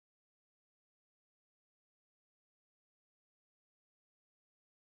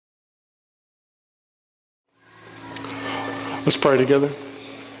Let's pray together.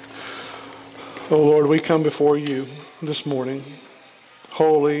 Oh Lord, we come before you this morning.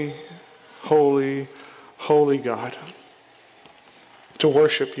 Holy, holy, holy God. To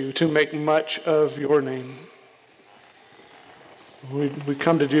worship you, to make much of your name. We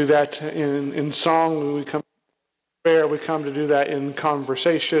come to do that in song. We come to prayer. We come to do that in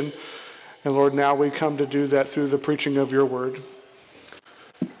conversation. And Lord, now we come to do that through the preaching of your word.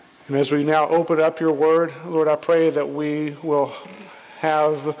 And as we now open up your word, Lord, I pray that we will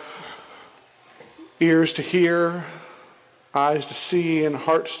have ears to hear, eyes to see, and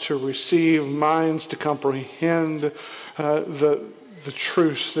hearts to receive, minds to comprehend the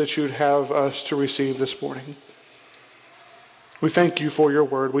truths that you'd have us to receive this morning. We thank you for your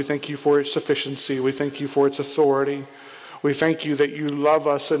word. We thank you for its sufficiency. We thank you for its authority. We thank you that you love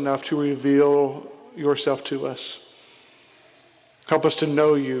us enough to reveal yourself to us. Help us to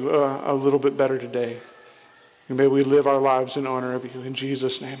know you a little bit better today. And may we live our lives in honor of you. In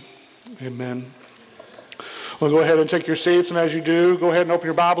Jesus' name, amen. Well, go ahead and take your seats. And as you do, go ahead and open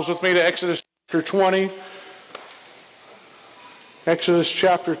your Bibles with me to Exodus chapter 20. Exodus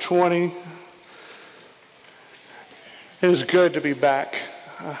chapter 20. It is good to be back.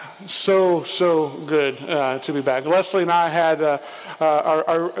 So good to be back. Leslie and I had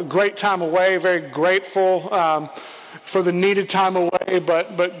a great time away, very grateful for the needed time away,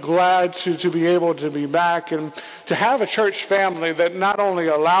 but glad to be able to be back and to have a church family that not only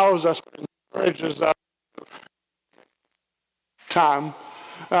allows us but encourages us time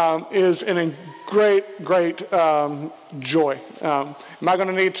is a great joy. Am I going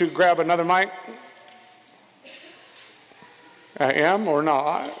to need to grab another mic? I am or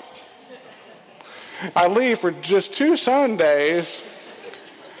not? I leave for just 2 Sundays,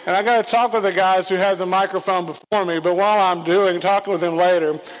 and I got to talk with the guys who had the microphone before me, but while I'm talking with them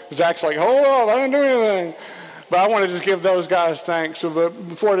later, Zach's like, hold on, I didn't do anything. But I want to just give those guys thanks. So, but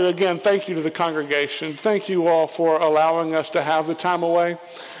before that, again, thank you to the congregation. Thank you all for allowing us to have the time away,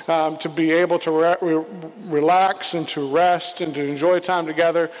 to be able to relax and to rest and to enjoy time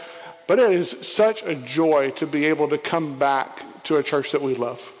together. But it is such a joy to be able to come back to a church that we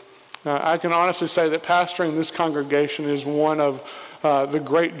love. I can honestly say that pastoring this congregation is one of the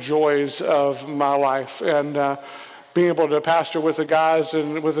great joys of my life. And being able to pastor with the guys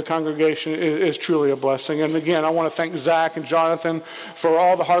and with the congregation is truly a blessing. And again, I want to thank Zach and Jonathan for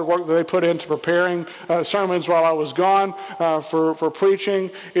all the hard work that they put into preparing sermons while I was gone, for preaching.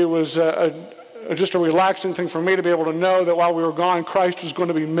 It was just a relaxing thing for me to be able to know that while we were gone, Christ was going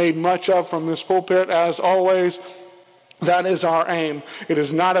to be made much of from this pulpit. As always, that is our aim. It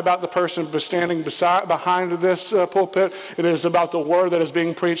is not about the person standing behind this pulpit. It is about the word that is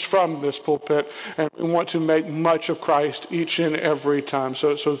being preached from this pulpit. And we want to make much of Christ each and every time.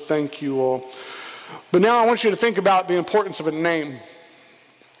 So thank you all. But now I want you to think about the importance of a name.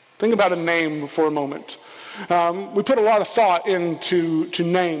 Think about a name for a moment. We put a lot of thought into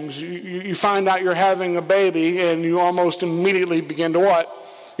names. You find out you're having a baby and you almost immediately begin to what?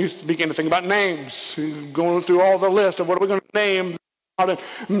 You begin to think about names. You're going through all the list of what are we going to name.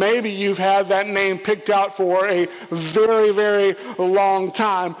 Maybe you've had that name picked out for a very long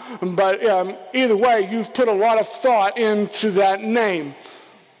time. But either way, you've put a lot of thought into that name.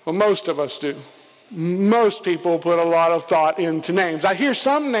 Well, most of us do. Most people put a lot of thought into names. I hear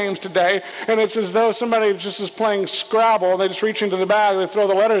some names today, and it's as though somebody just is playing Scrabble, and they just reach into the bag, they throw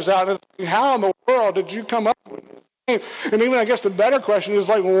the letters out, and it's like, how in the world did you come up with this name? And even I guess the better question is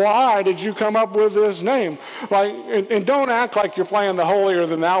like, why did you come up with this name? Like, and don't act like you're playing the holier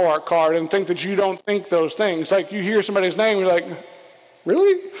than thou art card and think that you don't think those things. Like, you hear somebody's name, you're like,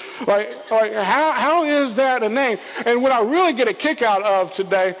 really? Like how is that a name? And what I really get a kick out of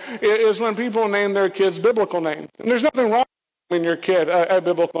today is when people name their kids biblical names. And there's nothing wrong with naming your kid a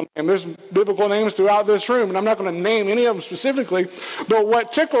biblical name. There's biblical names throughout this room, and I'm not going to name any of them specifically. But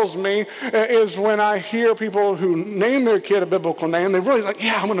what tickles me is when I hear people who name their kid a biblical name, they're really like,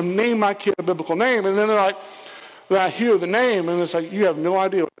 yeah, I'm going to name my kid a biblical name. And then they're like, then I hear the name, and it's like, you have no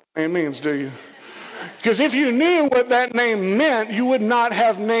idea what that name means, do you? Because if you knew what that name meant, you would not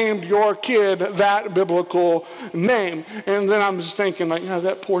have named your kid that biblical name. And then I'm just thinking, like,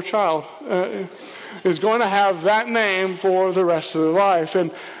 that poor child is going to have that name for the rest of their life.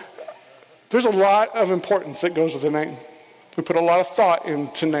 And there's a lot of importance that goes with a name. We put a lot of thought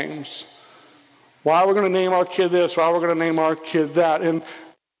into names. Why we're going to name our kid this, why we're going to name our kid that. And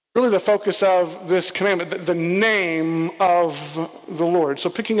really the focus of this commandment, the name of the Lord. So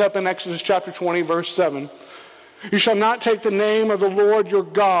picking up in Exodus chapter 20, verse 7, you shall not take the name of the Lord your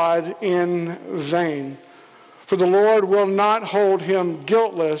God in vain, for the Lord will not hold him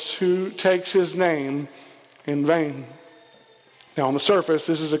guiltless who takes his name in vain. Now, on the surface,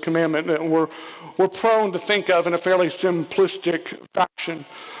 this is a commandment that we're prone to think of in a fairly simplistic fashion.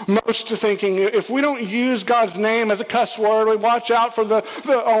 Most to thinking, if we don't use God's name as a cuss word, we watch out for the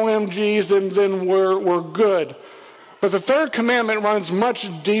OMGs, then we're good. But the third commandment runs much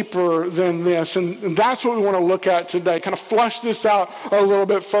deeper than this, and that's what we want to look at today, kind of flush this out a little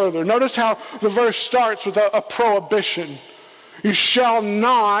bit further. Notice how the verse starts with a prohibition. You shall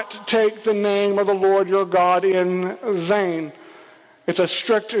not take the name of the Lord your God in vain. It's a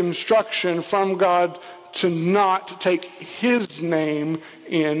strict instruction from God to not take his name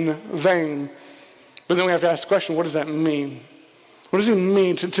in vain. But then we have to ask the question, what does that mean? What does it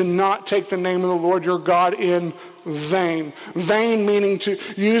mean to not take the name of the Lord your God in vain? Vain meaning to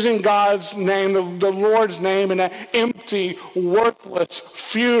using God's name, the Lord's name, in an empty, worthless,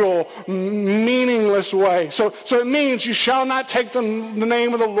 futile, meaningless way. So it means you shall not take the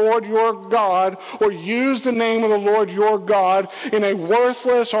name of the Lord your God or use the name of the Lord your God in a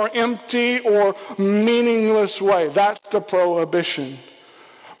worthless or empty or meaningless way. That's the prohibition.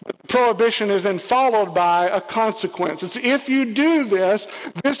 Prohibition is then followed by a consequence. It's if you do this,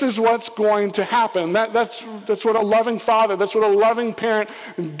 this is what's going to happen. That's what a loving father, that's what a loving parent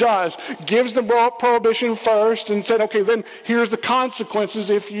does. Gives the prohibition first and said, okay, then here's the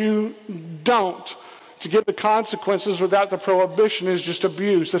consequences if you don't. To give the consequences without the prohibition is just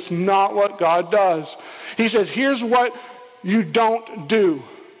abuse. That's not what God does. He says, here's what you don't do.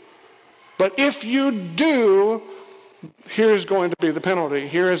 But if you do, here is going to be the penalty.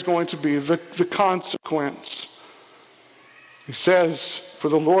 Here is going to be the consequence. He says, for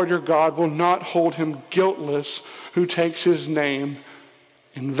the Lord your God will not hold him guiltless who takes his name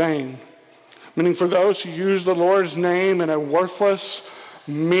in vain. Meaning for those who use the Lord's name in a worthless,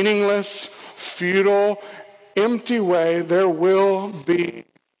 meaningless, futile, empty way, there will be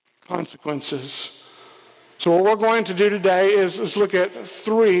consequences. So what we're going to do today is look at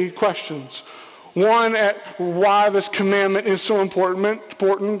three questions. One, at why this commandment is so important.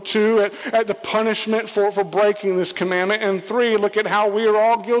 Two, at the punishment for breaking this commandment. And three, look at how we are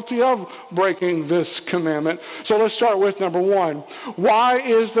all guilty of breaking this commandment. So let's start with number one. Why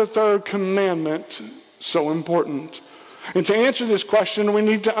is the third commandment so important? And to answer this question, we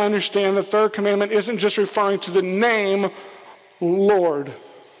need to understand the third commandment isn't just referring to the name Lord,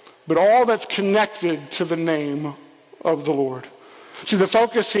 but all that's connected to the name of the Lord. See, the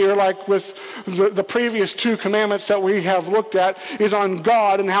focus here, like with the previous two commandments that we have looked at, is on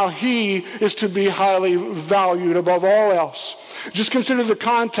God and how he is to be highly valued above all else. Just consider the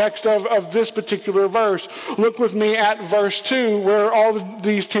context of this particular verse. Look with me at verse 2, where all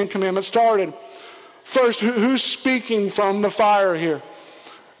these 10 commandments started. First, who's speaking from the fire here?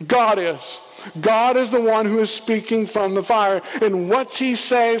 God is. God is the one who is speaking from the fire. And what's he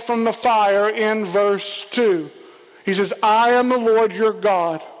say from the fire in verse 2? He says, I am the Lord your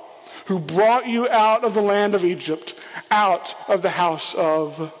God who brought you out of the land of Egypt, out of the house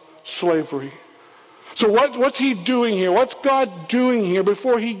of slavery. So what's he doing here? What's God doing here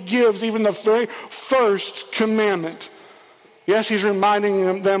before he gives even the very first commandment? Yes, he's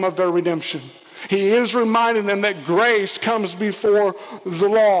reminding them of their redemption. He is reminding them that grace comes before the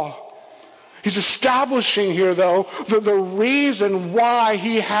law. He's establishing here, though, the reason why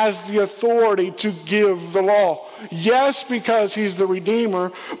he has the authority to give the law. Yes, because he's the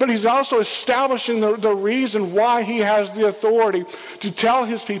Redeemer, but he's also establishing the reason why he has the authority to tell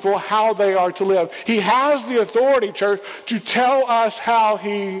his people how they are to live. He has the authority, church, to tell us how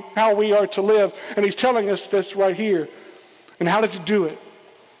we are to live, and he's telling us this right here. And how does he do it?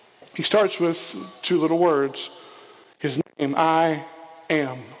 He starts with two little words. His name, I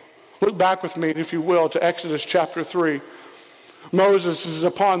am. Look back with me, if you will, to Exodus chapter 3. Moses is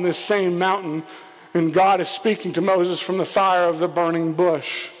upon this same mountain, and God is speaking to Moses from the fire of the burning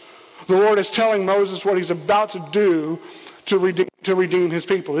bush. The Lord is telling Moses what he's about to do to redeem his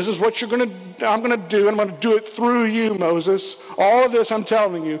people. This is what I'm going to do, and I'm going to do it through you, Moses. All of this I'm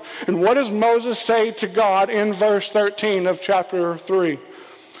telling you. And what does Moses say to God in verse 13 of chapter 3?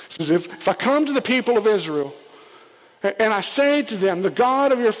 He says, if I come to the people of Israel, and I say to them, the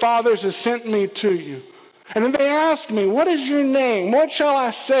God of your fathers has sent me to you. And then they ask me, what is your name? What shall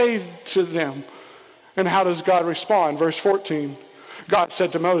I say to them? And how does God respond? Verse 14, God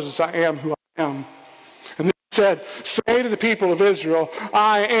said to Moses, I am who I am. And then he said, say to the people of Israel,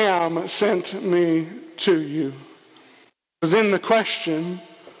 I am sent me to you. But then the question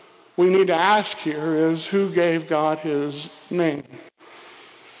we need to ask here is, who gave God his name?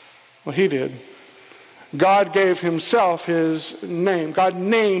 Well, he did. God gave himself his name. God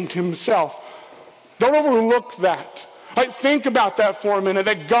named himself. Don't overlook that. Think about that for a minute,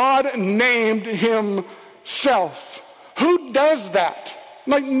 that God named himself. Who does that?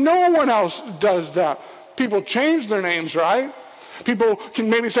 Like, no one else does that. People change their names, right? People can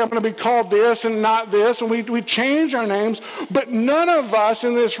maybe say, I'm going to be called this and not this, and we change our names, but none of us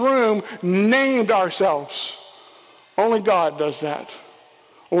in this room named ourselves. Only God does that.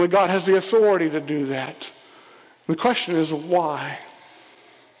 Only God has the authority to do that. The question is, why?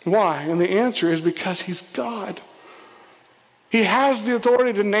 Why? And the answer is because he's God. He has the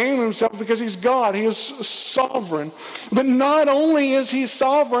authority to name himself because he's God. He is sovereign. But not only is he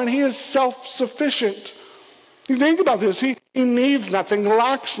sovereign, he is self-sufficient. You think about this. He needs nothing,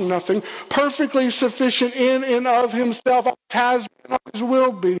 lacks nothing, perfectly sufficient in and of himself, has been, always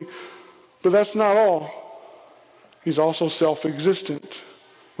will be. But that's not all. He's also self-existent,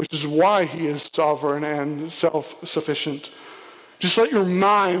 which is why he is sovereign and self-sufficient. Just let your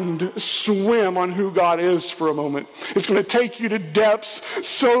mind swim on who God is for a moment. It's going to take you to depths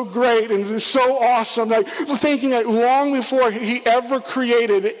so great and so awesome. Like thinking like long before he ever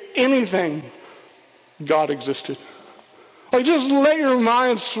created anything, God existed. Like just let your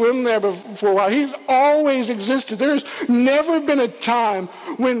mind swim there for a while. He's always existed. There's never been a time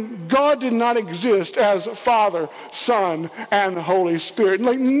when God did not exist as Father, Son, and Holy Spirit.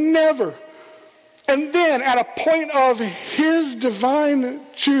 Like never. And then at a point of his divine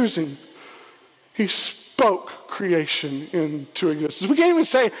choosing, he spoke creation into existence. We can't even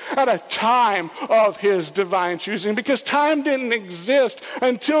say at a time of his divine choosing because time didn't exist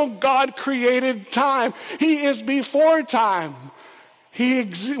until God created time. He is before time.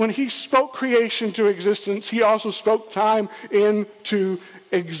 When he spoke creation to existence, he also spoke time into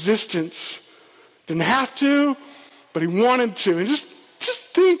existence. Didn't have to, but he wanted to. And just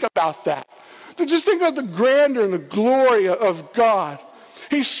think about that. Just think about the grandeur and the glory of God.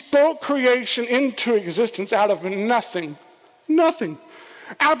 He spoke creation into existence out of nothing. Nothing.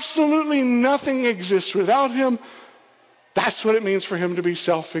 Absolutely nothing exists without him. That's what it means for him to be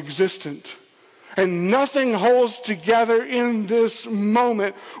self-existent. And nothing holds together in this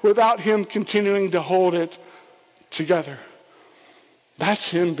moment without him continuing to hold it together.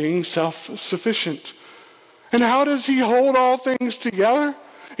 That's him being self-sufficient. And how does he hold all things together?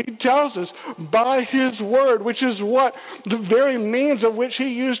 He tells us by his word, which is what? The very means of which he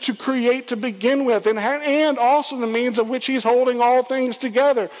used to create to begin with, and also the means of which he's holding all things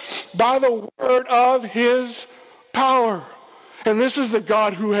together, by the word of his power. And this is the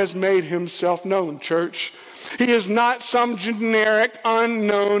God who has made himself known, church. He is not some generic,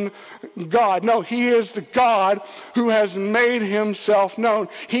 unknown God. No, he is the God who has made himself known.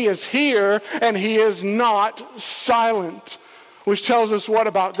 He is here, and he is not silent. Which tells us what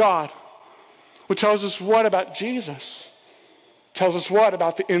about God? Which tells us what about Jesus? Tells us what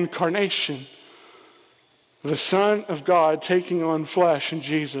about the incarnation? The Son of God taking on flesh in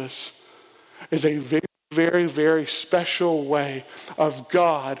Jesus is a very, very, very special way of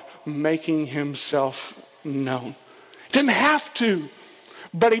God making himself known. He didn't have to,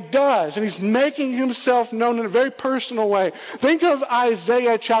 but he does, and he's making himself known in a very personal way. Think of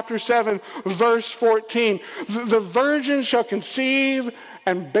Isaiah chapter 7, verse 14. The virgin shall conceive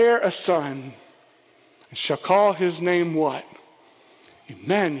and bear a son, and shall call his name what?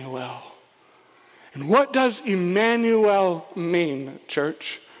 Emmanuel. And what does Emmanuel mean,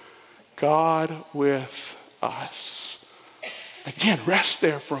 church? God with us. Again, rest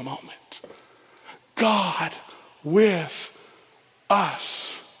there for a moment. God with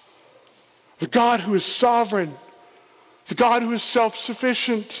us. The God who is sovereign, the God who is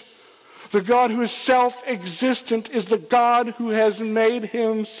self-sufficient, the God who is self-existent is the God who has made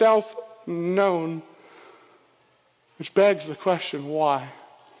himself known. Which begs the question, why?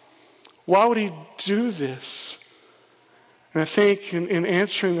 Why would he do this? And I think in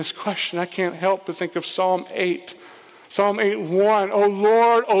answering this question, I can't help but think of Psalm 8. Psalm 8:1.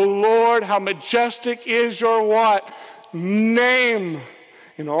 O Lord, how majestic is your what? Name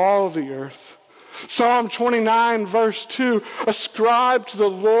in all of the earth. Psalm 29 verse 2, ascribe to the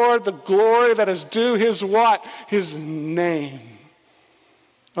Lord the glory that is due his what? His name.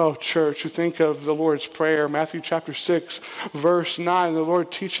 Oh, church, you think of the Lord's Prayer, Matthew chapter 6, verse 9, the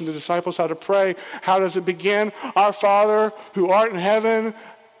Lord teaching the disciples how to pray. How does it begin? Our Father who art in heaven,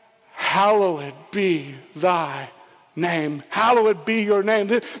 hallowed be thy name. Hallowed be your name.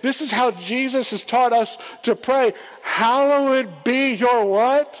 This is how Jesus has taught us to pray. Hallowed be your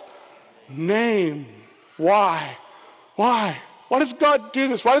what? Name. Why? Why? Why does God do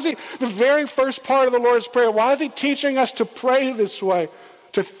this? Why does he, the very first part of the Lord's Prayer, why is he teaching us to pray this way,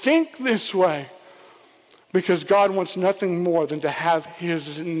 to think this way? Because God wants nothing more than to have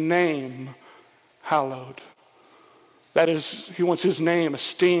his name hallowed. That is, he wants his name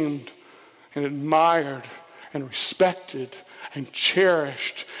esteemed and admired and respected and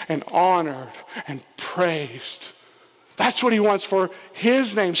cherished and honored and praised. That's what he wants for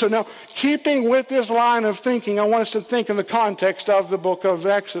his name. So now, keeping with this line of thinking, I want us to think in the context of the book of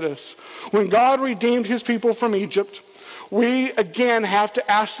Exodus. When God redeemed his people from Egypt, we again have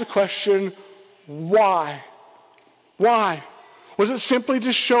to ask the question, why? Why? Was it simply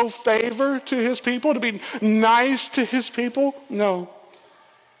to show favor to his people, to be nice to his people? No.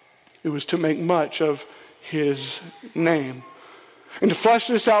 It was to make much of his name. And to flesh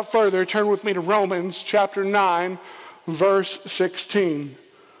this out further, turn with me to Romans chapter 9, verse 16.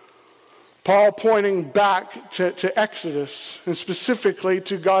 Paul pointing back to Exodus, and specifically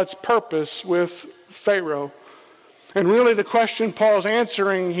to God's purpose with Pharaoh. And really the question Paul's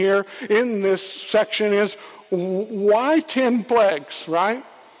answering here in this section is, why 10 plagues, right?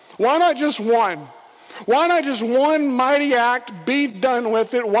 Why not just one? Why not just one mighty act, be done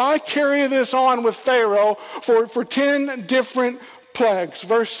with it? Why carry this on with Pharaoh for 10 different plagues?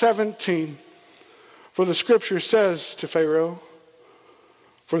 Verse 17, for the scripture says to Pharaoh,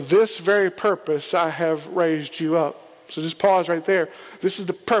 for this very purpose I have raised you up. So just pause right there. This is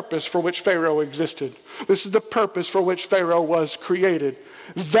the purpose for which Pharaoh existed. This is the purpose for which Pharaoh was created.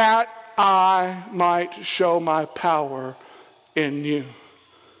 That I might show my power in you.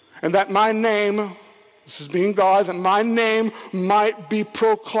 And that my name, this is being God, that my name might be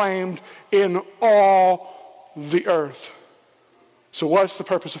proclaimed in all the earth. So what's the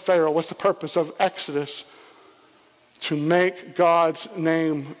purpose of Pharaoh? What's the purpose of Exodus? To make God's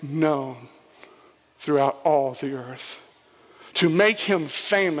name known throughout all the earth. To make him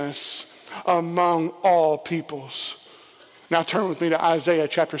famous among all peoples. Now turn with me to Isaiah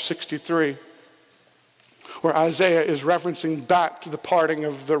chapter 63, where Isaiah is referencing back to the parting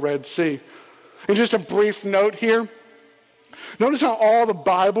of the Red Sea. And just a brief note here. Notice how all the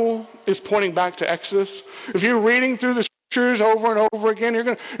Bible is pointing back to Exodus. If you're reading through the scriptures over and over again, you're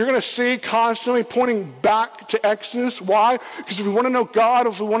going to see constantly pointing back to Exodus. Why? Because if we want to know God,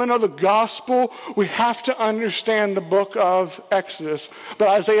 if we want to know the gospel, we have to understand the book of Exodus. But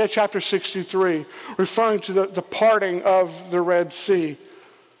Isaiah chapter 63, referring to the parting of the Red Sea,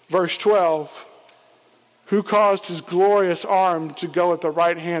 verse 12, who caused his glorious arm to go at the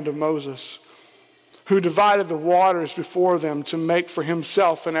right hand of Moses, who divided the waters before them to make for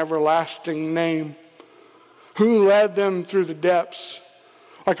himself an everlasting name, who led them through the depths.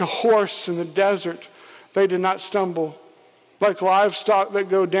 Like a horse in the desert, they did not stumble. Like livestock that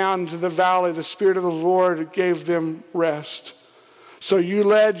go down into the valley, the Spirit of the Lord gave them rest. So you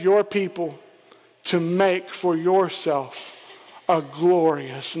led your people to make for yourself a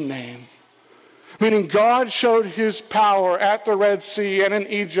glorious name. Meaning God showed his power at the Red Sea and in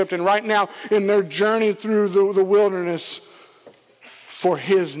Egypt and right now in their journey through the wilderness for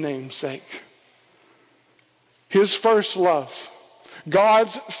his name's sake. His first love,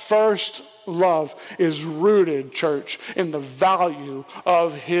 God's first love is rooted, church, in the value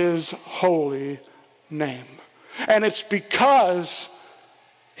of his holy name. And it's because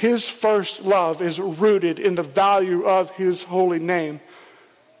his first love is rooted in the value of his holy name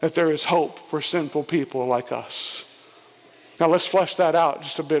that there is hope for sinful people like us. Now let's flesh that out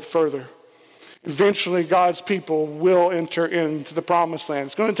just a bit further. Eventually, God's people will enter into the promised land.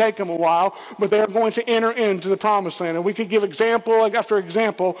 It's going to take them a while, but they're going to enter into the promised land. And we could give example after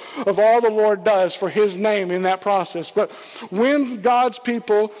example of all the Lord does for his name in that process. But when God's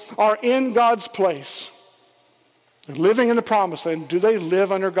people are in God's place, they're living in the promised land, do they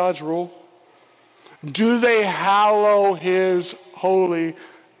live under God's rule? Do they hallow his holy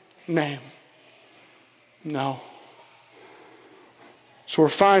name? No. So we're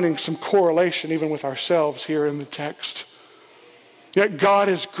finding some correlation even with ourselves here in the text. Yet God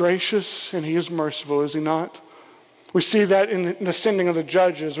is gracious and he is merciful, is he not? We see that in the sending of the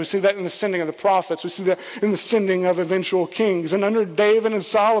judges. We see that in the sending of the prophets. We see that in the sending of eventual kings. And under David and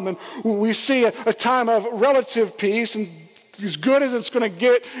Solomon, we see a time of relative peace, and as good as it's going to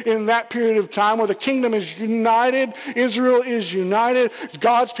get in that period of time where the kingdom is united, Israel is united,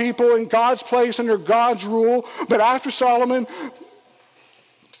 God's people in God's place under God's rule. But after Solomon,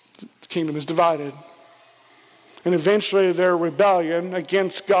 kingdom is divided. And eventually their rebellion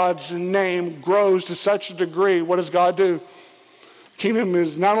against God's name grows to such a degree. What does God do? The kingdom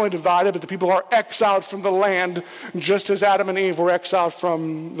is not only divided, but the people are exiled from the land, just as Adam and Eve were exiled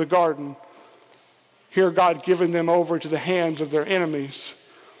from the garden. Here God giving them over to the hands of their enemies.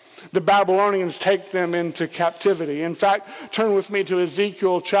 The Babylonians take them into captivity. In fact, turn with me to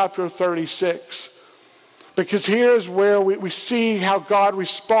Ezekiel chapter 36. Because here's where we see how God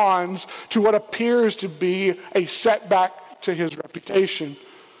responds to what appears to be a setback to his reputation.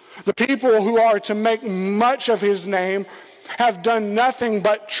 The people who are to make much of his name have done nothing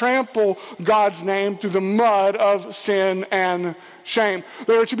but trample God's name through the mud of sin and shame.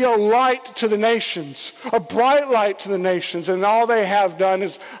 They are to be a light to the nations, a bright light to the nations, and all they have done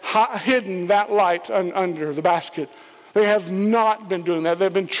is hidden that light under the basket. They have not been doing that.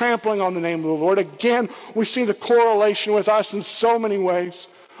 They've been trampling on the name of the Lord. Again, we see the correlation with us in so many ways.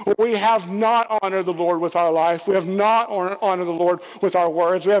 We have not honored the Lord with our life. We have not honored the Lord with our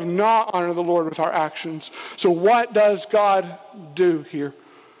words. We have not honored the Lord with our actions. So what does God do here?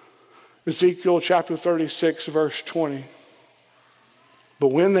 Ezekiel chapter 36, verse 20. But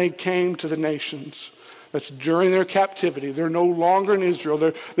when they came to the nations, that's during their captivity, they're no longer in Israel.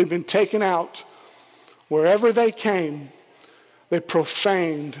 They've been taken out. Wherever they came, they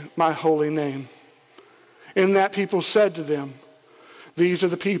profaned my holy name. In that people said to them, these are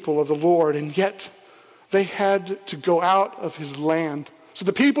the people of the Lord, and yet they had to go out of his land. So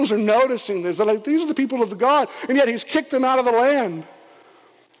the peoples are noticing this. They're like, these are the people of the God, and yet he's kicked them out of the land.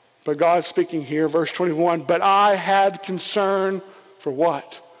 But God's speaking here, verse 21, but I had concern for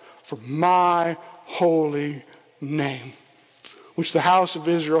what? For my holy name, which the house of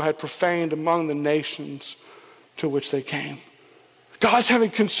Israel had profaned among the nations to which they came. God's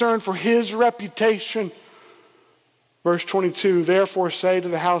having concern for his reputation. Verse 22, therefore say to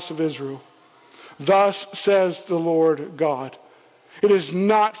the house of Israel, thus says the Lord God, it is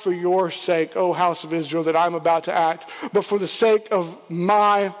not for your sake, O house of Israel, that I'm about to act, but for the sake of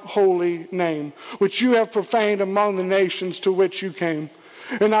my holy name, which you have profaned among the nations to which you came.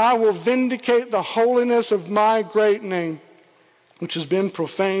 And I will vindicate the holiness of my great name, which has been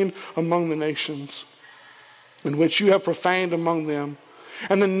profaned among the nations, and which you have profaned among them.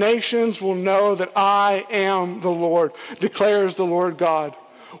 And the nations will know that I am the Lord, declares the Lord God,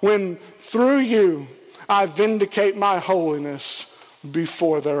 when through you I vindicate my holiness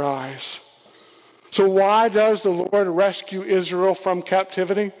before their eyes. So why does the Lord rescue Israel from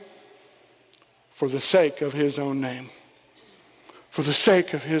captivity? For the sake of his own name. For the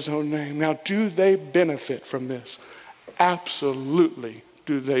sake of his own name. Now, do they benefit from this? Absolutely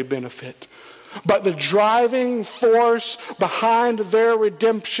do they benefit. But the driving force behind their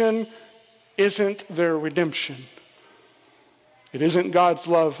redemption isn't their redemption. It isn't God's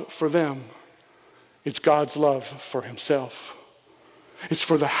love for them. It's God's love for himself. It's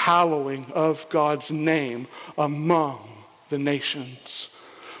for the hallowing of God's name among the nations.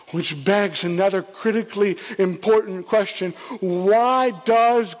 Which begs another critically important question. Why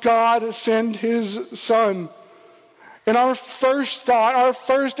does God send his son? And our first thought, our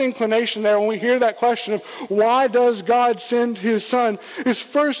first inclination there when we hear that question of why does God send his son is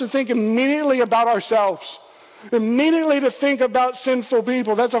first to think immediately about ourselves. Immediately to think about sinful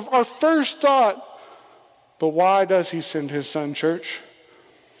people. That's our first thought. But why does he send his son, church?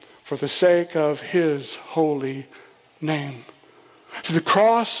 For the sake of his holy name. So the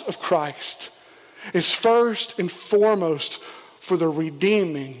cross of Christ is first and foremost for the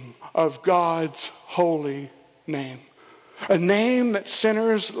redeeming of God's holy name. A name that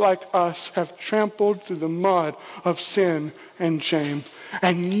sinners like us have trampled through the mud of sin and shame.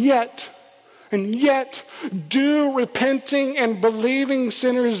 And yet, do repenting and believing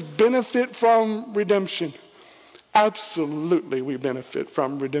sinners benefit from redemption? Absolutely, we benefit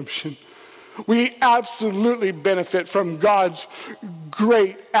from redemption. We absolutely benefit from God's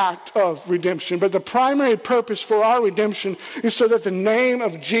great act of redemption. But the primary purpose for our redemption is so that the name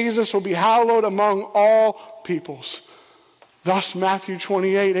of Jesus will be hallowed among all peoples. Thus, Matthew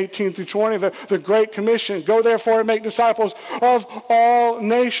 28, 18 through 20, the Great Commission, go therefore and make disciples of all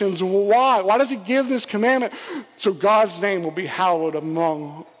nations. Why? Why does he give this commandment? So God's name will be hallowed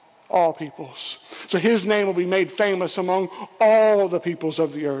among all peoples. So his name will be made famous among all the peoples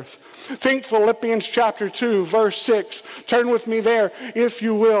of the earth. Think Philippians chapter 2, verse 6. Turn with me there, if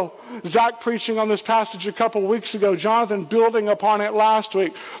you will. Zach preaching on this passage a couple weeks ago. Jonathan building upon it last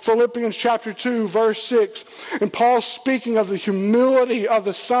week. Philippians chapter 2, verse 6. And Paul speaking of the humility of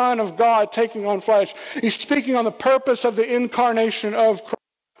the Son of God taking on flesh. He's speaking on the purpose of the incarnation of Christ,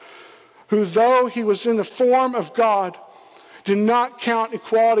 who though he was in the form of God, did not count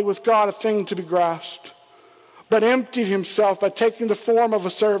equality with God a thing to be grasped, but emptied himself by taking the form of a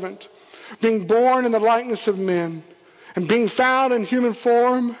servant, being born in the likeness of men, and being found in human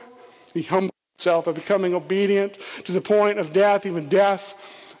form, he humbled himself by becoming obedient to the point of death, even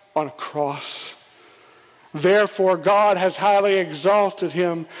death on a cross. Therefore, God has highly exalted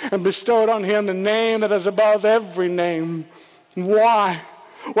him and bestowed on him the name that is above every name. Why?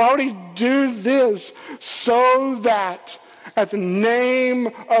 Why would he do this? So that At the name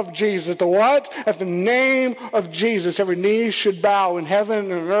of Jesus. The what? At the name of Jesus, every knee should bow in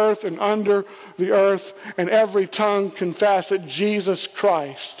heaven and earth and under the earth, and every tongue confess that Jesus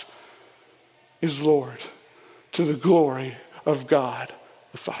Christ is Lord, to the glory of God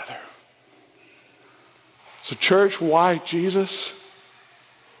the Father. So church, why Jesus?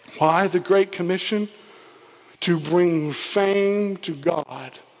 Why the Great Commission? To bring fame to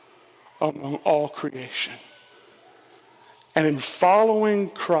God among all creation. And in following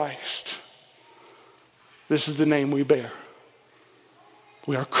Christ, this is the name we bear.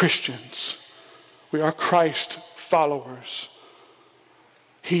 We are Christians. We are Christ followers.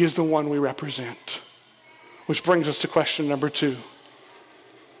 He is the one we represent. Which brings us to question number 2.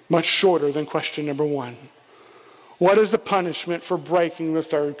 Much shorter than question number 1. What is the punishment for breaking the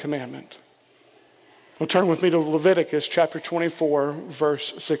third commandment? Well, turn with me to Leviticus chapter 24,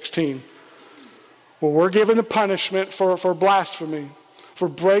 verse 16. Well, we're given the punishment for blasphemy, for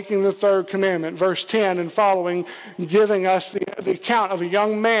breaking the third commandment. Verse 10 and following, giving us the account of a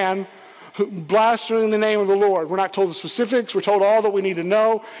young man blaspheming the name of the Lord. We're not told the specifics. We're told all that we need to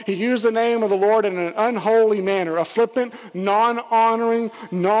know. He used the name of the Lord in an unholy manner, a flippant, non-honoring,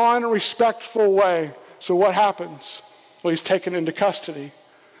 non-respectful way. So what happens? Well, he's taken into custody.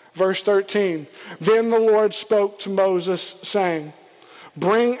 Verse 13, then the Lord spoke to Moses, saying,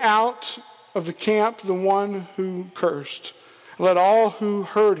 bring out of the camp the one who cursed. Let all who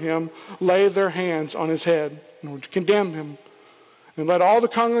heard him lay their hands on his head in order to condemn him. And let all the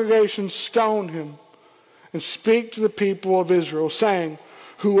congregation stone him, and speak to the people of Israel, saying,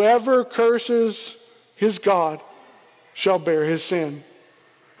 whoever curses his God shall bear his sin.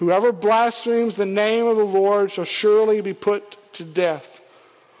 Whoever blasphemes the name of the Lord shall surely be put to death.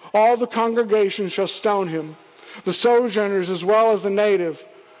 All the congregation shall stone him, the sojourners as well as the native,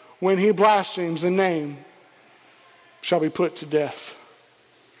 when he blasphemes the name, shall be put to death.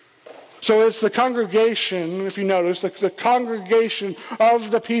 So it's the congregation, if you notice, the congregation of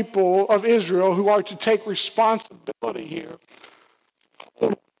the people of Israel who are to take responsibility here,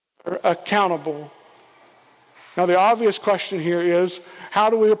 accountable. Now the obvious question here is, how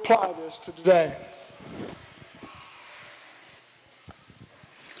do we apply this to today?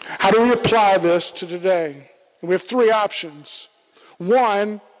 How do we apply this to today? And we have 3 options.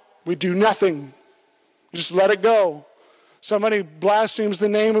 1, we do nothing. Just let it go. Somebody blasphemes the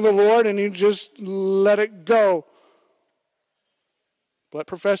name of the Lord and you just let it go. Let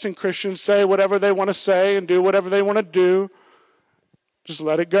professing Christians say whatever they want to say and do whatever they want to do. Just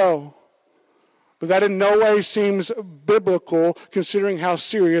let it go. But that in no way seems biblical considering how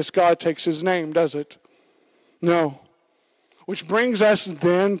serious God takes his name, does it? No. Which brings us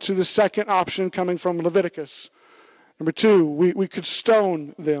then to the second option coming from Leviticus. Number 2, we could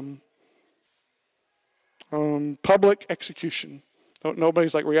stone them. Public execution.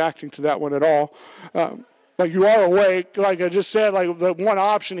 Nobody's reacting to that one at all. You are awake. Like I just said, the one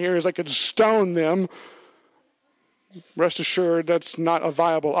option here is I could stone them. Rest assured, that's not a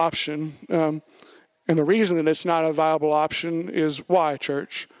viable option. And the reason that it's not a viable option is why,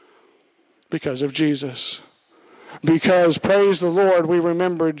 church? Because of Jesus. Because, praise the Lord, we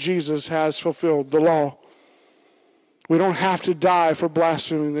remember Jesus has fulfilled the law. We don't have to die for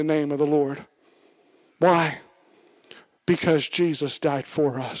blaspheming the name of the Lord. Why? Because Jesus died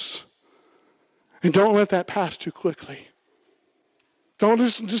for us. And don't let that pass too quickly. Don't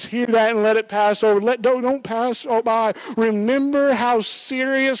just hear that and let it pass over. Don't pass by. Remember how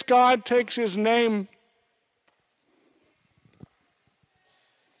serious God takes his name.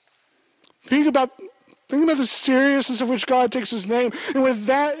 Think about the seriousness of which God takes his name. And with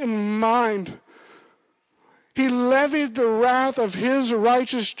that in mind, he levied the wrath of his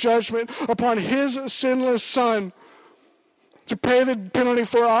righteous judgment upon his sinless Son to pay the penalty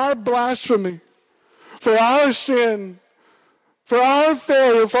for our blasphemy, for our sin, for our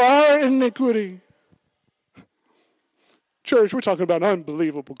failure, for our iniquity. Church, we're talking about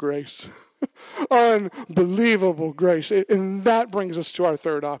unbelievable grace. Unbelievable grace. And that brings us to our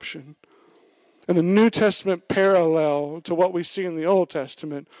third option. And the New Testament parallel to what we see in the Old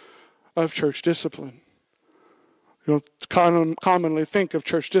Testament of church discipline. You don't commonly think of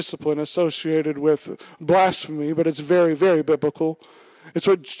church discipline associated with blasphemy, but it's very, very biblical. It's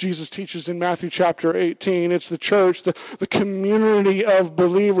what Jesus teaches in Matthew chapter 18. It's the church, the community of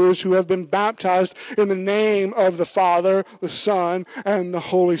believers who have been baptized in the name of the Father, the Son, and the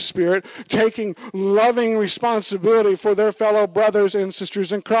Holy Spirit, taking loving responsibility for their fellow brothers and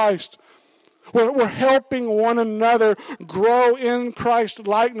sisters in Christ. We're helping one another grow in Christ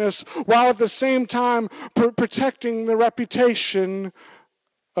likeness while at the same time protecting the reputation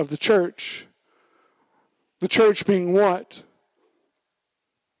of the church. The church being what?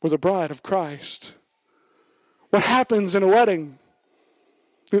 We're the bride of Christ. What happens in a wedding?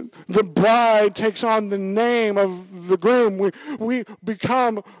 The bride takes on the name of the groom. We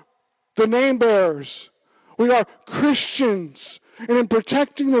become the name bearers. We are Christians. And in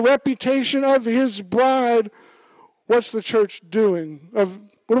protecting the reputation of his bride, what's the church doing?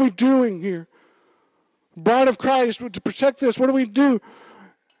 What are we doing here? Bride of Christ, to protect this, what do we do?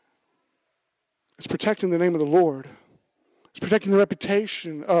 It's protecting the name of the Lord. It's protecting the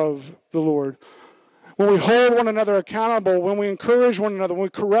reputation of the Lord. When we hold one another accountable, when we encourage one another, when we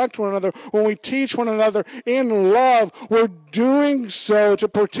correct one another, when we teach one another in love, we're doing so to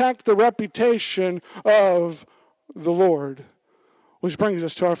protect the reputation of the Lord. Which brings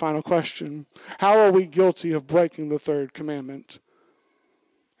us to our final question. How are we guilty of breaking the third commandment?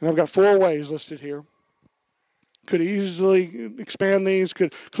 And I've got 4 ways listed here. Could easily expand these,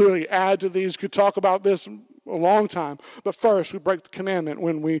 could clearly add to these, could talk about this a long time. But first, we break the commandment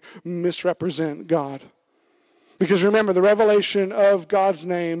when we misrepresent God. Because remember, the revelation of God's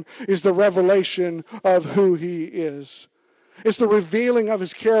name is the revelation of who he is. It's the revealing of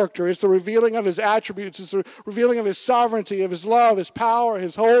his character. It's the revealing of his attributes. It's the revealing of his sovereignty, of his love, his power,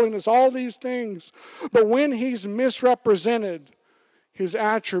 his holiness, all these things. But when he's misrepresented, his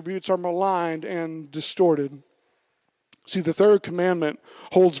attributes are maligned and distorted. See, the third commandment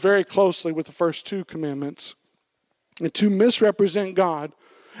holds very closely with the first 2 commandments. And to misrepresent God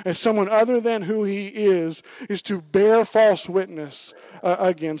as someone other than who he is to bear false witness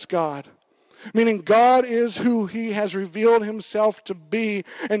against God. Meaning God is who he has revealed himself to be,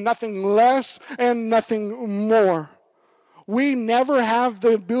 and nothing less and nothing more. We never have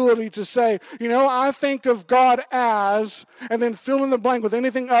the ability to say, I think of God as, and then fill in the blank with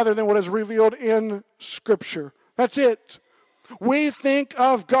anything other than what is revealed in Scripture. That's it. We think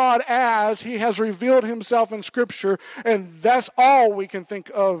of God as he has revealed himself in Scripture, and that's all we can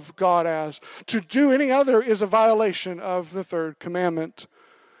think of God as. To do any other is a violation of the third commandment.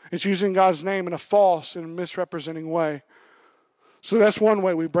 It's using God's name in a false and misrepresenting way. So that's one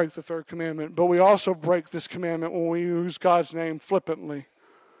way we break the third commandment. But we also break this commandment when we use God's name flippantly.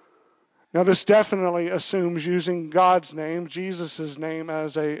 Now this definitely assumes using God's name, Jesus' name,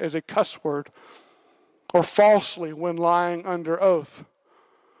 as a cuss word. Or falsely when lying under oath.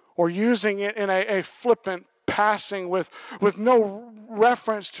 Or using it in a flippant passing with no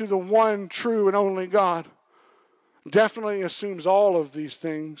reference to the one true and only God. Definitely assumes all of these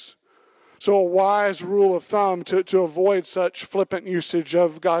things. So a wise rule of thumb to avoid such flippant usage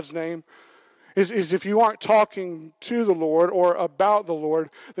of God's name is if you aren't talking to the Lord or about the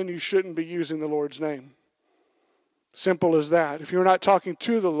Lord, then you shouldn't be using the Lord's name. Simple as that. If you're not talking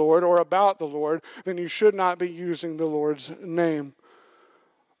to the Lord or about the Lord, then you should not be using the Lord's name.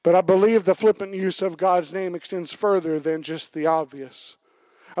 But I believe the flippant use of God's name extends further than just the obvious.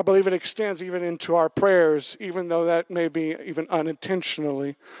 I believe it extends even into our prayers, even though that may be even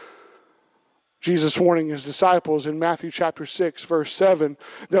unintentionally. Jesus warning his disciples in Matthew chapter 6, verse 7,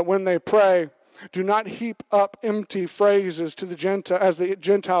 that when they pray, do not heap up empty phrases to as the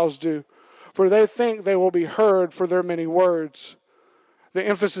Gentiles do, for they think they will be heard for their many words. The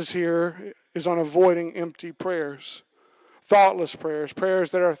emphasis here is on avoiding empty prayers, thoughtless prayers,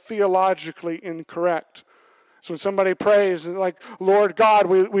 prayers that are theologically incorrect. So when somebody prays like, Lord God,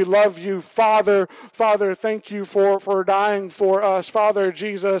 we love you. Father, thank you for dying for us. Father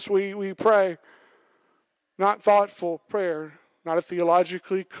Jesus, we pray. Not thoughtful prayer, not a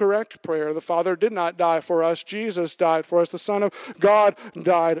theologically correct prayer. The Father did not die for us. Jesus died for us. The Son of God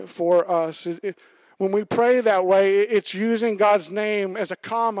died for us. When we pray that way, it's using God's name as a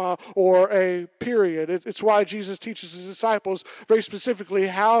comma or a period. It's why Jesus teaches his disciples very specifically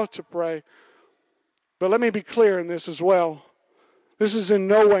how to pray. But let me be clear in this as well. This is in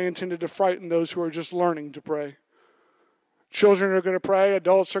no way intended to frighten those who are just learning to pray. Children are going to pray.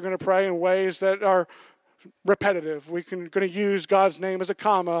 Adults are going to pray in ways that are repetitive. We're going to use God's name as a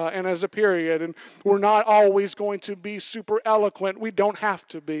comma and as a period. And we're not always going to be super eloquent. We don't have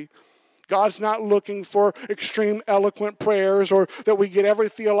to be. God's not looking for extreme eloquent prayers or that we get every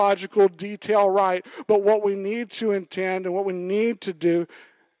theological detail right. But what we need to intend and what we need to do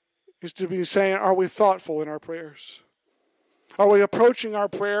is to be saying, are we thoughtful in our prayers? Are we approaching our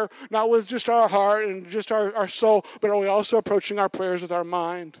prayer not with just our heart and just our soul, but are we also approaching our prayers with our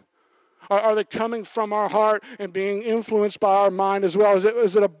mind? Are they coming from our heart and being influenced by our mind as well?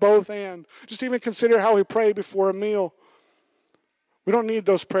 Is it a both and? Just even consider how we pray before a meal. We don't need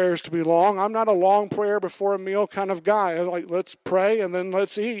those prayers to be long. I'm not a long prayer before a meal kind of guy. I'm like, let's pray and then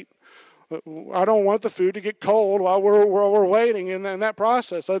let's eat. I don't want the food to get cold while we're waiting in that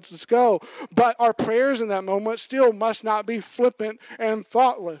process. Let's go. But our prayers in that moment still must not be flippant and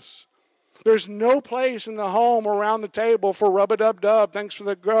thoughtless. There's no place in the home around the table for rub-a-dub-dub, thanks for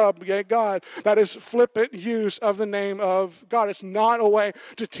the grub, yay God. That is flippant use of the name of God. It's not a way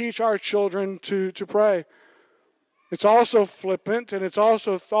to teach our children to pray. It's also flippant and it's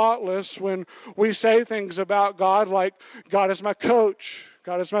also thoughtless when we say things about God like, God is my coach,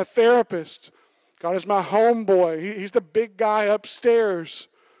 God is my therapist, God is my homeboy, He's the big guy upstairs.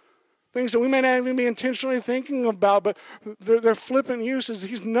 Things that we may not even be intentionally thinking about, but they're flippant uses.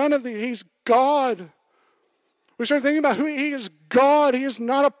 He's none of these. He's God. We start thinking about who He is. God. He is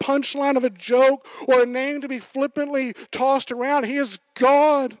not a punchline of a joke or a name to be flippantly tossed around. He is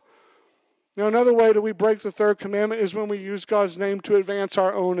God. Now, another way that we break the third commandment is when we use God's name to advance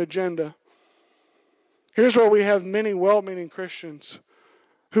our own agenda. Here's where we have many well-meaning Christians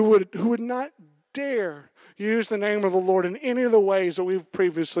who would not dare use the name of the Lord in any of the ways that we've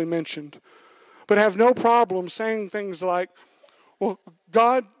previously mentioned, but have no problem saying things like, well,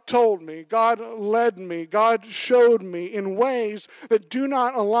 God told me, God led me, God showed me in ways that do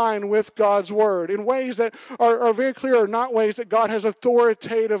not align with God's word, in ways that are very clear are not ways that God has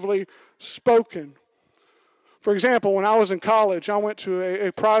authoritatively spoken. For example, when I was in college, I went to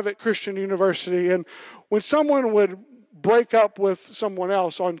a private Christian university, and when someone would break up with someone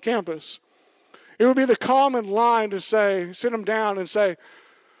else on campus, it would be the common line to say, sit them down and say,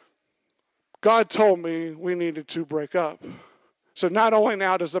 God told me we needed to break up. So not only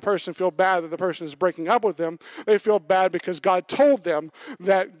now does the person feel bad that the person is breaking up with them, they feel bad because God told them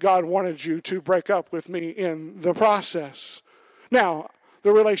that God wanted you to break up with me in the process. Now,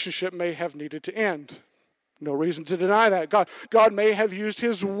 the relationship may have needed to end. No reason to deny that. God may have used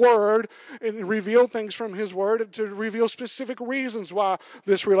His word and revealed things from His word to reveal specific reasons why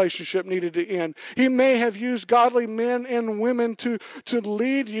this relationship needed to end. He may have used godly men and women to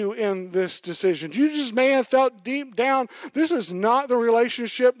lead you in this decision. You just may have felt deep down, this is not the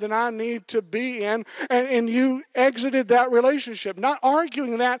relationship that I need to be in, and you exited that relationship. Not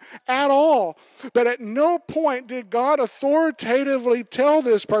arguing that at all. But at no point did God authoritatively tell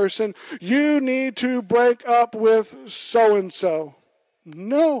this person, you need to break up with so-and-so.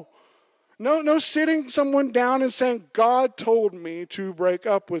 No sitting someone down and saying, God told me to break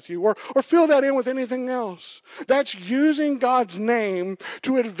up with you, or fill that in with anything else. That's using God's name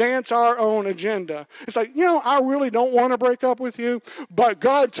to advance our own agenda. It's like, I really don't want to break up with you, but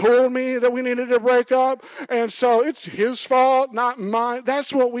God told me that we needed to break up, and so it's His fault, not mine.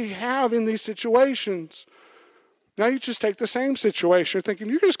 That's what we have in these situations. Now you just take the same situation, you're thinking,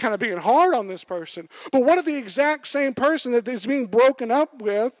 you're just kind of being hard on this person. But what if the exact same person that is being broken up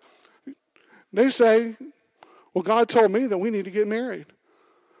with, they say, well, God told me that we need to get married.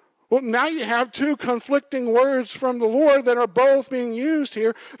 Well, now you have two conflicting words from the Lord that are both being used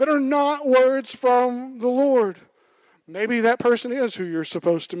here that are not words from the Lord. Maybe that person is who you're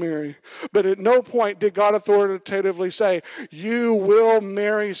supposed to marry. But at no point did God authoritatively say, you will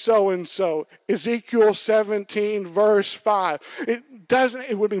marry so-and-so. Ezekiel 17, verse 5.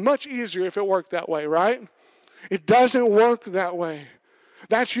 It would be much easier if it worked that way, right? It doesn't work that way.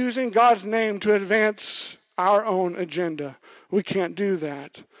 That's using God's name to advance our own agenda. We can't do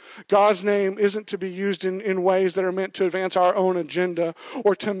that. God's name isn't to be used in ways that are meant to advance our own agenda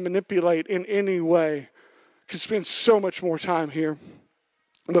or to manipulate in any way. Could spend so much more time here.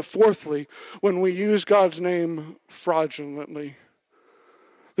 But fourthly, when we use God's name fraudulently,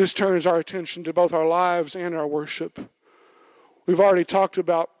 this turns our attention to both our lives and our worship. We've already talked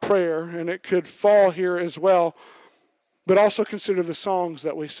about prayer, and it could fall here as well, but also consider the songs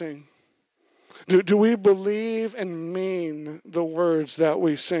that we sing. Do we believe and mean the words that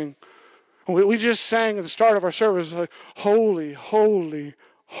we sing? We just sang at the start of our service, like, holy, holy,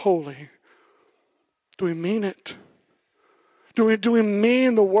 holy. Do we mean it? Do we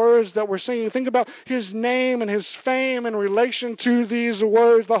mean the words that we're singing? Think about His name and His fame in relation to these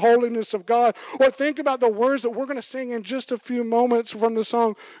words, the holiness of God. Or think about the words that we're going to sing in just a few moments from the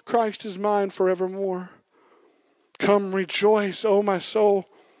song, Christ is mine forevermore. Come rejoice, O my soul,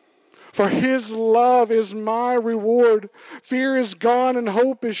 for His love is my reward. Fear is gone and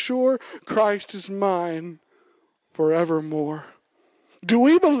hope is sure. Christ is mine forevermore. Do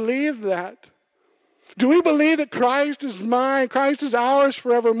we believe that? Do we believe that Christ is mine, Christ is ours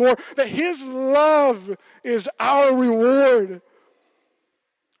forevermore, that His love is our reward?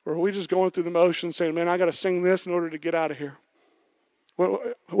 Or are we just going through the motions saying, man, I got to sing this in order to get out of here?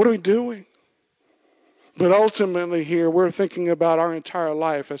 What are we doing? But ultimately here, we're thinking about our entire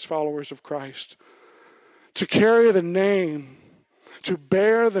life as followers of Christ. To carry the name, To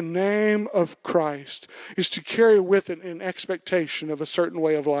bear the name of Christ is to carry with it an expectation of a certain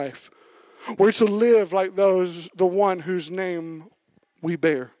way of life. We're to live like the one whose name we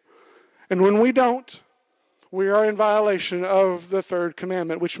bear. And when we don't, we are in violation of the third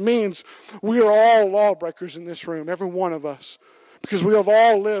commandment, which means we are all lawbreakers in this room, every one of us, because we have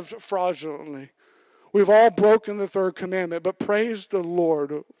all lived fraudulently. We've all broken the third commandment, but praise the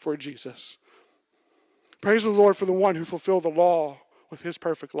Lord for Jesus. Praise the Lord for the one who fulfilled the law with his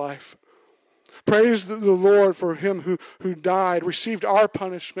perfect life. Praise the Lord for him who died, received our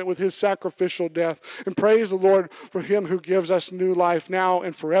punishment with his sacrificial death. And praise the Lord for him who gives us new life now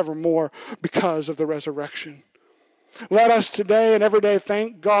and forevermore because of the resurrection. Let us today and every day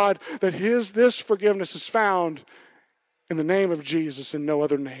thank God that this forgiveness is found in the name of Jesus and no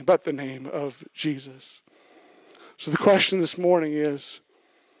other name but the name of Jesus. So the question this morning is,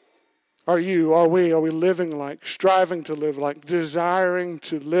 are we living like, striving to live like, desiring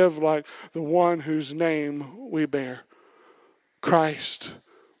to live like the one whose name we bear? Christ,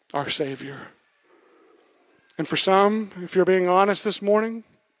 our Savior. And for some, if you're being honest this morning,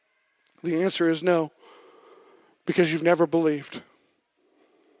 the answer is no, because you've never believed.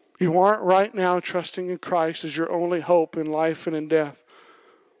 You aren't right now trusting in Christ as your only hope in life and in death.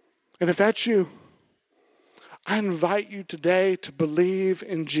 And if that's you, I invite you today to believe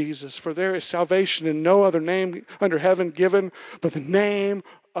in Jesus, for there is salvation in no other name under heaven given but the name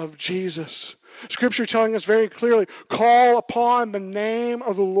of Jesus. Scripture telling us very clearly, call upon the name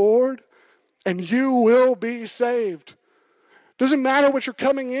of the Lord and you will be saved. Doesn't matter what you're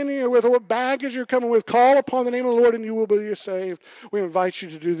coming in here with or what baggage you're coming with, call upon the name of the Lord and you will be saved. We invite you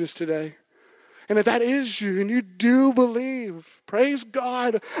to do this today. And if that is you and you do believe, praise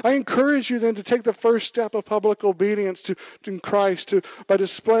God. I encourage you then to take the first step of public obedience in Christ by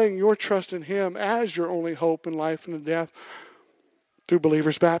displaying your trust in him as your only hope in life and in death through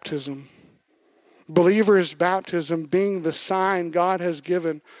believer's baptism. Believer's baptism being the sign God has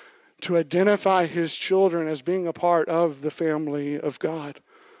given to identify his children as being a part of the family of God.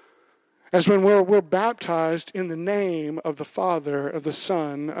 As when we're baptized in the name of the Father, of the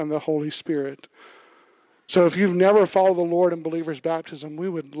Son, and the Holy Spirit. So if you've never followed the Lord in believer's baptism, we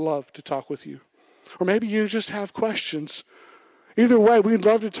would love to talk with you. Or maybe you just have questions. Either way, we'd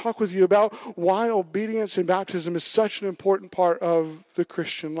love to talk with you about why obedience in baptism is such an important part of the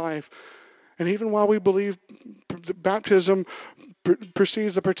Christian life. And even why we believe baptism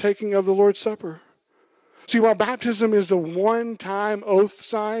precedes the partaking of the Lord's Supper. See, while baptism is the one-time oath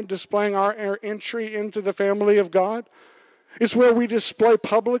sign displaying our entry into the family of God, it's where we display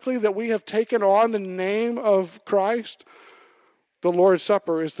publicly that we have taken on the name of Christ. The Lord's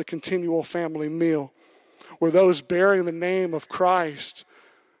Supper is the continual family meal where those bearing the name of Christ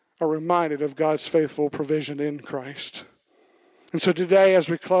are reminded of God's faithful provision in Christ. And so today, as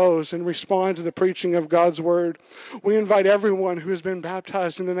we close and respond to the preaching of God's word, we invite everyone who has been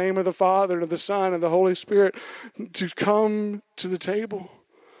baptized in the name of the Father, and of the Son, and the Holy Spirit to come to the table.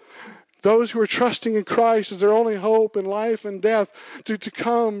 Those who are trusting in Christ as their only hope in life and death to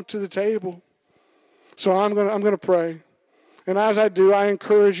come to the table. So I'm going to pray. And as I do, I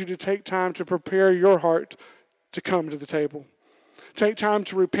encourage you to take time to prepare your heart to come to the table. Take time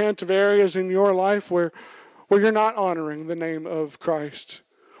to repent of areas in your life where you're not honoring the name of Christ,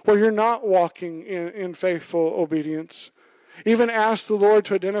 where you're not walking in faithful obedience. Even ask the Lord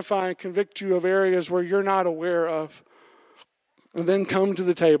to identify and convict you of areas where you're not aware of. And then come to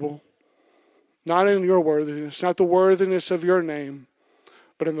the table, not in your worthiness, not the worthiness of your name,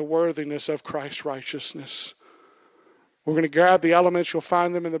 but in the worthiness of Christ's righteousness. We're going to grab the elements. You'll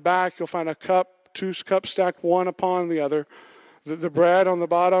find them in the back. You'll find a cup, 2 cups stacked one upon the other. The bread on the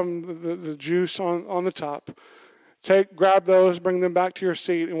bottom, the juice on the top. Grab those, bring them back to your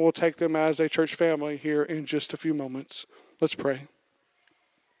seat, and we'll take them as a church family here in just a few moments. Let's pray.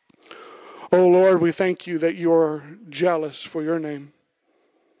 Oh Lord, we thank you that you're jealous for your name,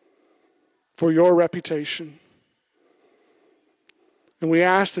 for your reputation. And we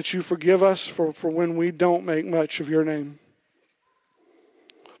ask that you forgive us for when we don't make much of your name.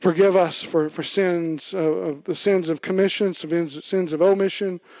 Forgive us for sins, the sins of commission, sins of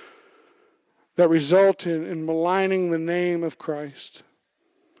omission that result in maligning the name of Christ.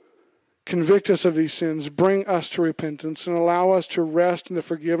 Convict us of these sins, bring us to repentance, and allow us to rest in the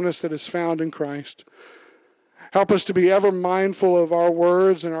forgiveness that is found in Christ. Help us to be ever mindful of our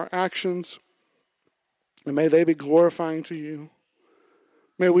words and our actions, and may they be glorifying to you.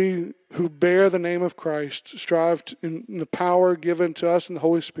 May we who bear the name of Christ strive in the power given to us in the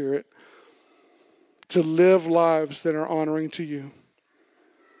Holy Spirit to live lives that are honoring to you.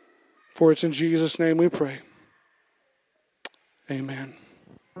 For it's in Jesus' name we pray. Amen.